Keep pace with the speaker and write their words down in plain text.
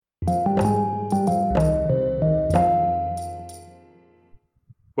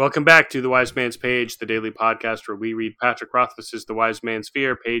Welcome back to The Wise Man's Page, the daily podcast where we read Patrick Rothfuss's The Wise Man's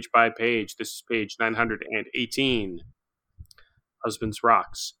Fear page by page. This is page 918. Husband's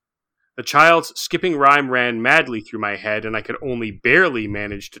Rocks. The child's skipping rhyme ran madly through my head, and I could only barely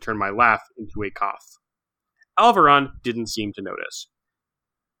manage to turn my laugh into a cough. Alvaron didn't seem to notice.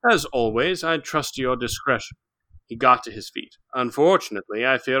 As always, I trust to your discretion. He got to his feet. Unfortunately,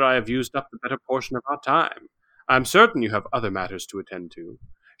 I fear I have used up the better portion of our time. I'm certain you have other matters to attend to.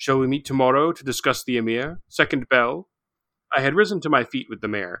 Shall we meet tomorrow to discuss the Emir? Second bell? I had risen to my feet with the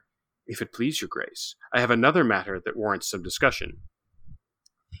mayor. If it please your grace, I have another matter that warrants some discussion.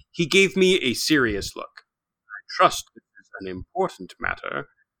 He gave me a serious look. I trust this is an important matter.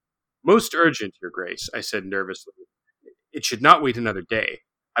 Most urgent, your grace, I said nervously. It should not wait another day.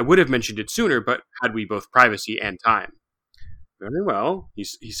 I would have mentioned it sooner, but had we both privacy and time. Very well, he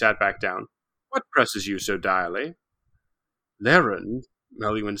sat back down. What presses you so direly? Lerend,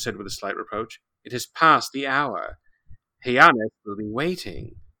 Meluan said with a slight reproach, it has passed the hour. Hyannis will be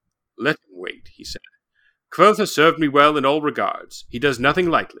waiting. Let him wait, he said. Kvothe served me well in all regards. He does nothing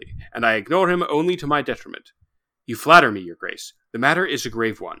lightly, and I ignore him only to my detriment. You flatter me, your grace. The matter is a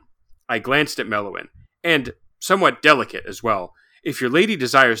grave one. I glanced at Meluan, and somewhat delicate as well. If your lady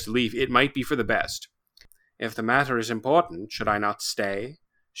desires to leave, it might be for the best. If the matter is important, should I not stay?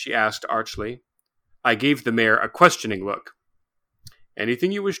 She asked archly. I gave the mayor a questioning look.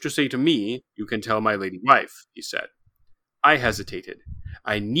 Anything you wish to say to me, you can tell my lady wife, he said. I hesitated.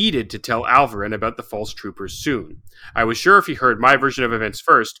 I needed to tell Alvaron about the false troopers soon. I was sure if he heard my version of events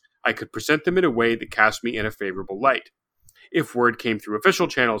first, I could present them in a way that cast me in a favorable light. If word came through official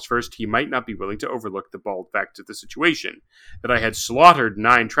channels first, he might not be willing to overlook the bald fact of the situation, that I had slaughtered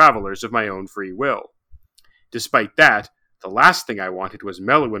 9 travelers of my own free will. Despite that, the last thing I wanted was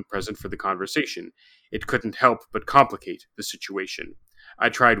Meluan present for the conversation. It couldn't help but complicate the situation. I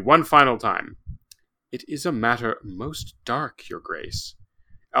tried one final time. It is a matter most dark, your grace.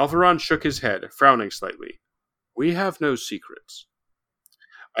 Alvaron shook his head, frowning slightly. We have no secrets.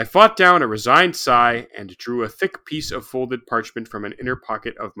 I fought down a resigned sigh and drew a thick piece of folded parchment from an inner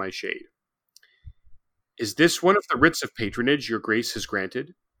pocket of my shade. Is this one of the writs of patronage your grace has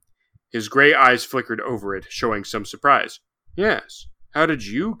granted? His gray eyes flickered over it, showing some surprise. Yes. How did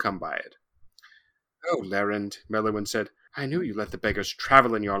you come by it? Oh, Lerend, Meluan said, I knew you let the beggars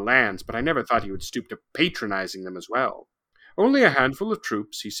travel in your lands, but I never thought you would stoop to patronizing them as well. Only a handful of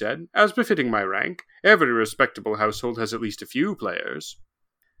troops, he said, as befitting my rank. Every respectable household has at least a few players.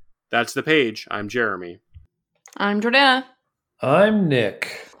 That's the page. I'm Jeremy. I'm Jordana. I'm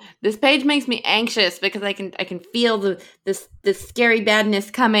Nick. This page makes me anxious because I can feel this scary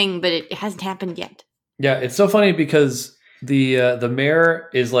badness coming, but it hasn't happened yet. Yeah, it's so funny because the mayor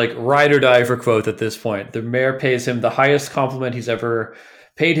is like ride or die for Kvothe at this point. The mayor pays him the highest compliment he's ever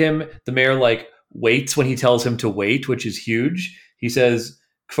paid him. The mayor waits when he tells him to wait, which is huge. He says,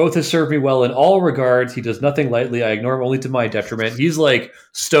 Kvothe has served me well in all regards. He does nothing lightly. I ignore him only to my detriment. He's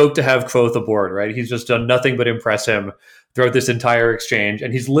stoked to have Kvothe aboard, right? He's just done nothing but impress him throughout this entire exchange.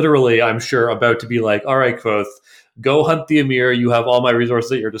 And he's literally, I'm sure, about to be like, all right, Kvothe, go hunt the Emir. You have all my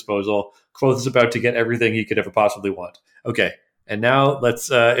resources at your disposal. Kvothe is about to get everything he could ever possibly want. Okay, and now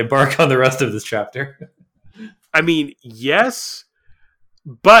let's embark on the rest of this chapter. I mean, yes,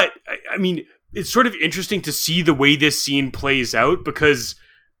 but, I mean, it's sort of interesting to see the way this scene plays out because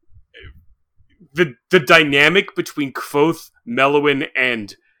the dynamic between Kvothe, Meluan,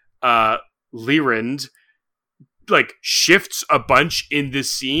 and Lerend shifts a bunch in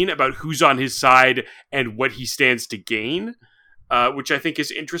this scene about who's on his side and what he stands to gain, which I think is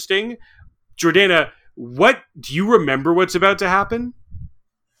interesting. Jordana, what do you remember what's about to happen?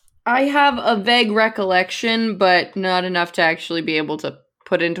 I have a vague recollection, but not enough to actually be able to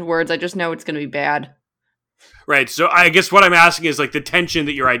put into words. I just know it's going to be bad. Right, so I guess what I'm asking is, the tension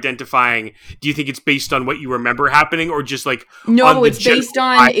that you're identifying, do you think it's based on what you remember happening, or just, No, it's based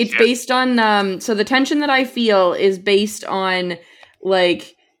on, so the tension that I feel is based on,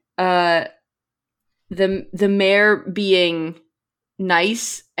 the mayor being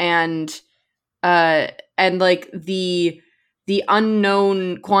nice and the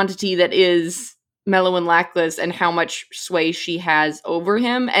unknown quantity that is Meluan Lackless and how much sway she has over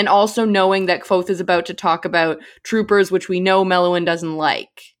him, and also knowing that Kvothe is about to talk about troopers, which we know Meluan doesn't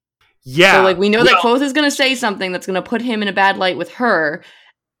like. Yeah. So we know that Kvothe is going to say something that's going to put him in a bad light with her,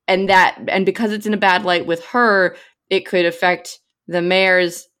 and because it's in a bad light with her, it could affect the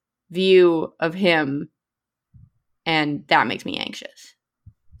mayor's view of him, and that makes me anxious.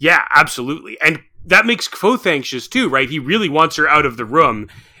 Yeah, absolutely. And that makes Kvothe anxious too, right? He really wants her out of the room,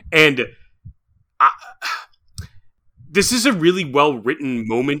 and this is a really well-written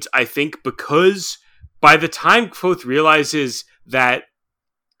moment, I think, because by the time Kvothe realizes that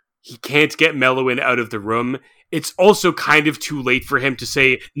he can't get Meluan out of the room, it's also kind of too late for him to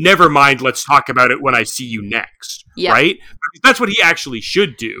say, never mind, let's talk about it when I see you next. Yeah. Right? That's what he actually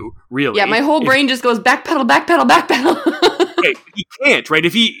should do, really. Yeah, my whole brain just goes backpedal, backpedal, backpedal. Right, he can't, right?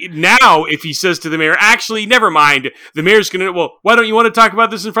 If he says to the mayor, actually, never mind, the mayor's gonna, well, why don't you want to talk about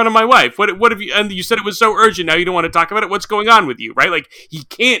this in front of my wife? What have you, and you said it was so urgent, now you don't want to talk about it? What's going on with you, right? Like, he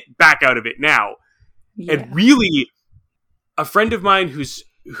can't back out of it now. Yeah. And really, a friend of mine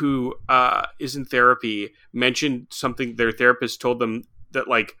who is in therapy mentioned something their therapist told them, that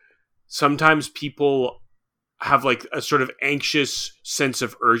like sometimes people have like a sort of anxious sense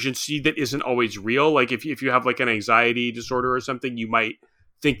of urgency that isn't always real. Like if you have like an anxiety disorder or something, you might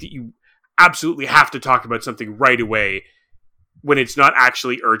think that you absolutely have to talk about something right away when it's not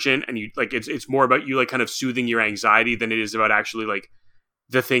actually urgent, and you like it's more about you like kind of soothing your anxiety than it is about actually like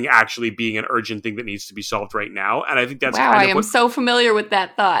the thing actually being an urgent thing that needs to be solved right now. And I think that's I am so familiar with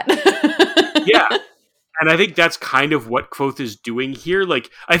that thought. Yeah. And I think that's kind of what Kvothe is doing here.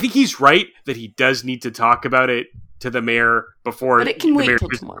 Like, I think he's right that he does need to talk about it to the mayor before but it can wait till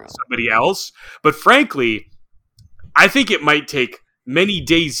tomorrow. Somebody else. But frankly, I think it might take many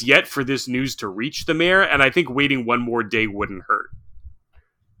days yet for this news to reach the mayor, and I think waiting one more day wouldn't hurt.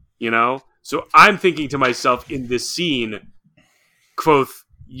 You know? So I'm thinking to myself in this scene, Kvothe,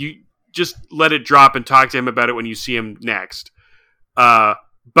 you just let it drop and talk to him about it when you see him next.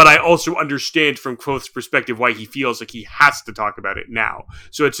 But I also understand from Kvothe's perspective why he feels like he has to talk about it now.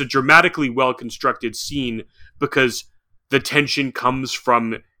 So it's a dramatically well-constructed scene because the tension comes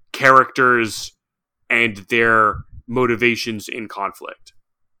from characters and their motivations in conflict.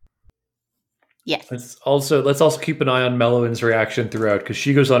 Yes. Let's also keep an eye on Meluan's reaction throughout, because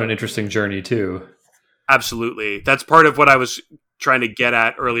she goes on an interesting journey too. Absolutely. That's part of what I was trying to get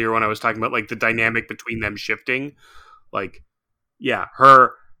at earlier when I was talking about like the dynamic between them shifting. Like, yeah,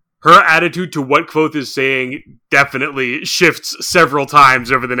 her attitude to what Kvothe is saying definitely shifts several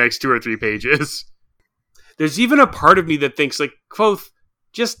times over the next 2 or 3 pages. There's even a part of me that thinks like, Kvothe,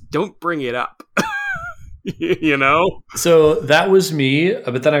 just don't bring it up. You know? So that was me,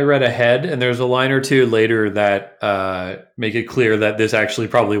 but then I read ahead, and there's a line or two later that make it clear that this actually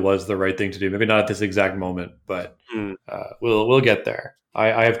probably was the right thing to do. Maybe not at this exact moment, but we'll get there.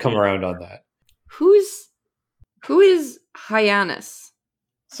 I have come around on that. Who is Hyannis?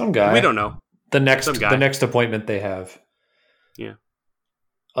 Some guy. We don't know. The next appointment they have. Yeah.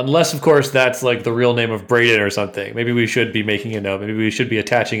 Unless, of course, that's like the real name of Brayden or something. Maybe we should be making a note. Maybe we should be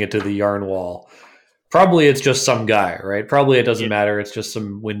attaching it to the yarn wall. Probably it's just some guy, right? Probably it doesn't matter. It's just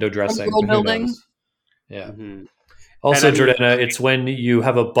some window dressing. Building. Yeah. Mm-hmm. Also, Jordana, it's when you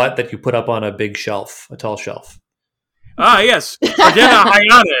have a butt that you put up on a big shelf, a tall shelf. Ah, yes. Jordana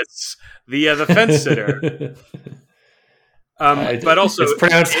Hyannis, the fence sitter. But also it's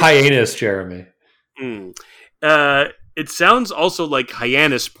pronounced hyannis, Jeremy. It sounds also like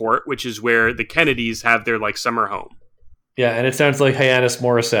Hyannisport, which is where the Kennedys have their like summer home. Yeah, and it sounds like Hyannis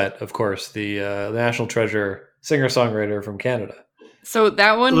Morissette, of course, the national treasure singer-songwriter from Canada. So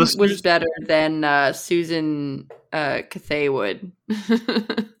that one was better than Susan Kvothe would.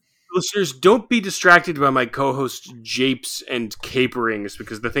 Listeners, don't be distracted by my co-host japes and caperings,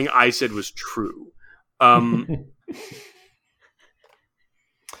 because the thing I said was true. There's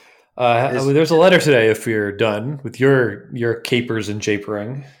a letter today if you're done with your capers and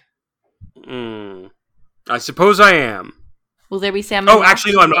japering. I suppose I am. Will there be salmon? Oh,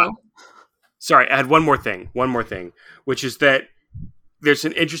 actually, no, I'm not. Sorry, I had one more thing, which is that there's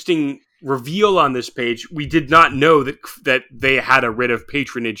an interesting reveal on this page. We did not know that they had a writ of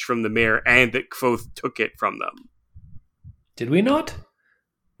patronage from the mayor and that Kvothe took it from them. Did we not?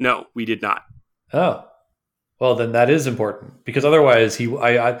 No, we did not. Oh. Well, then that is important, because otherwise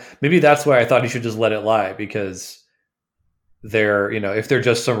maybe that's why I thought he should just let it lie, because they're, if they're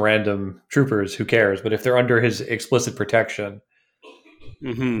just some random troopers, who cares? But if they're under his explicit protection,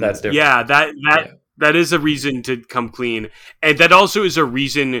 that's different. Yeah, that is a reason to come clean. And that also is a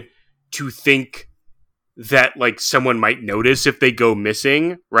reason to think that like someone might notice if they go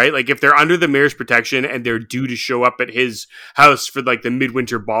missing, right? Like if they're under the mayor's protection and they're due to show up at his house for like the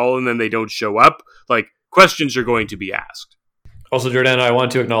midwinter ball and then they don't show up, like questions are going to be asked. Also, Jordana, I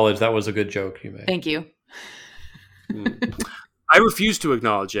want to acknowledge that was a good joke you made. Thank you. I refuse to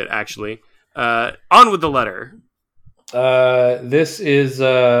acknowledge it, actually. On with the letter. This is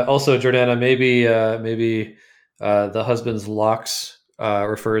also, Jordana, maybe the husband's locks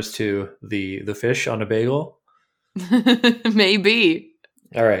refers to the fish on a bagel. Maybe.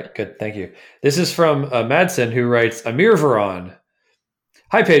 All right, good. Thank you. This is from Madsen, who writes, Amir Varan.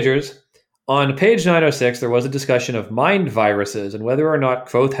 Hi, pagers. On page 906, there was a discussion of mind viruses and whether or not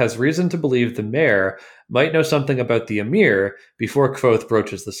Kvothe has reason to believe the mayor might know something about the Emir before Kvothe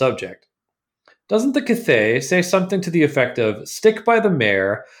broaches the subject. Doesn't the Kvothe say something to the effect of, stick by the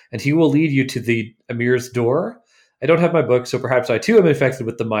mayor and he will lead you to the Emir's door? I don't have my book, so perhaps I too am infected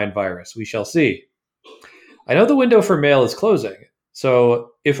with the mind virus. We shall see. I know the window for mail is closing,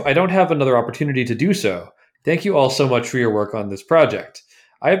 so if I don't have another opportunity to do so, thank you all so much for your work on this project.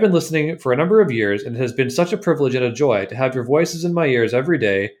 I have been listening for a number of years, and it has been such a privilege and a joy to have your voices in my ears every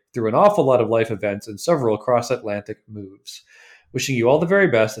day through an awful lot of life events and several cross-Atlantic moves. Wishing you all the very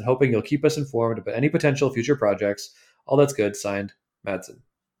best and hoping you'll keep us informed about any potential future projects. All that's good. Signed, Madsen.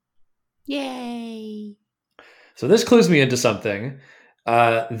 Yay! So this clues me into something.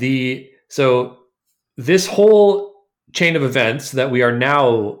 So this whole chain of events that we are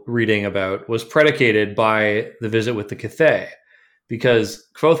now reading about was predicated by the visit with the Kvothe, because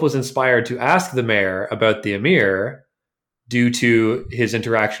Kvothe was inspired to ask the mayor about the Emir due to his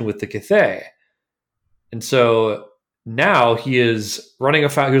interaction with the Kvothe. And so now he is running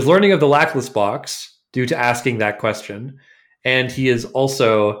he was learning of the Lackless box due to asking that question, and he is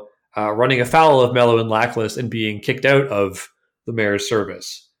also running afoul of Meluan Lackless and being kicked out of the mayor's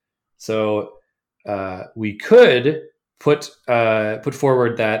service. So we could put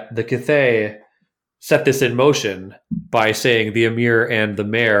forward that the Kvothe set this in motion by saying the Emir and the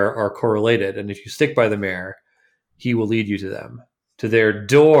mayor are correlated, and if you stick by the mayor, he will lead you to them, to their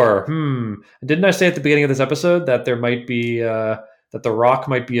door. Didn't I say at the beginning of this episode that there might be that the rock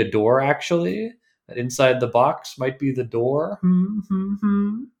might be a door? Actually, that inside the box might be the door.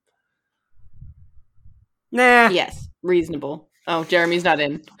 Nah. Yes, reasonable. Oh, Jeremy's not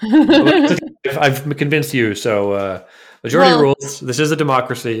in. I've convinced you, so majority rules. This is a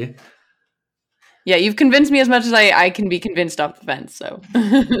democracy. Yeah, you've convinced me as much as I can be convinced off the fence. So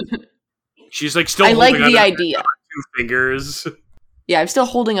she's like still. I like the idea. 2 fingers. Yeah, I'm still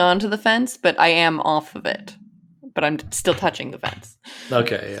holding on to the fence, but I am off of it. But I'm still touching the fence.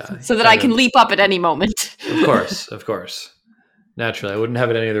 Okay, yeah. So that I can leap up at any moment. Of course. Naturally, I wouldn't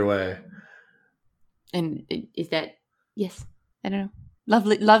have it any other way. And is that yes? I don't know.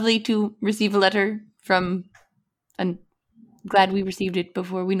 Lovely to receive a letter from. And glad we received it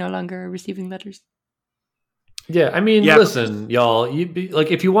before we no longer are receiving letters. Yeah, I mean, listen, y'all.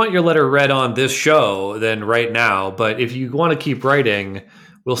 If you want your letter read on this show, then right now. But if you want to keep writing,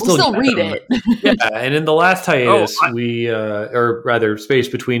 we'll still read it. Yeah, and in the last hiatus, or rather, space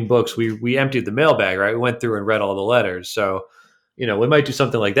between books, we emptied the mailbag. Right, we went through and read all the letters. So, we might do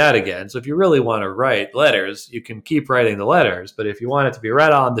something like that again. So if you really want to write letters, you can keep writing the letters. But if you want it to be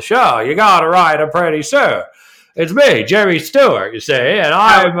read on the show, you got to write them pretty soon. It's me, Jerry Stewart, you say, and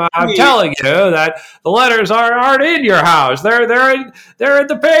I'm telling you that the letters aren't in your house. They're in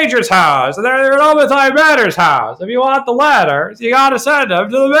the pager's house. They're in Omithai Matter's house. If you want the letters, you got to send them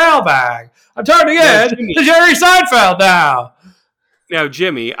to the mailbag. I'm turning in to Jerry Seinfeld now. Now,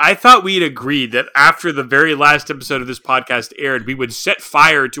 Jimmy, I thought we'd agreed that after the very last episode of this podcast aired, we would set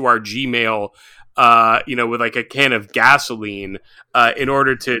fire to our Gmail, with like a can of gasoline, in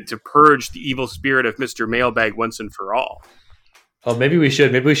order to purge the evil spirit of Mr. Mailbag once and for all. Oh, maybe we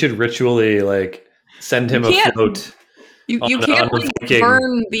should ritually send him a float. You can't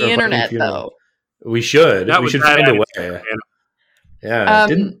burn the internet though. We should. We should find a way. Yeah.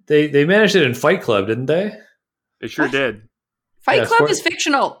 Didn't they managed it in Fight Club, didn't they? They sure did. Fight Club is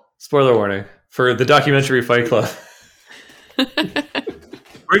fictional. Spoiler warning for the documentary Fight Club.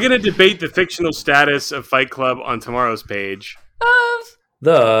 We're going to debate the fictional status of Fight Club on tomorrow's page. Of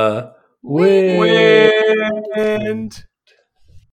the wind.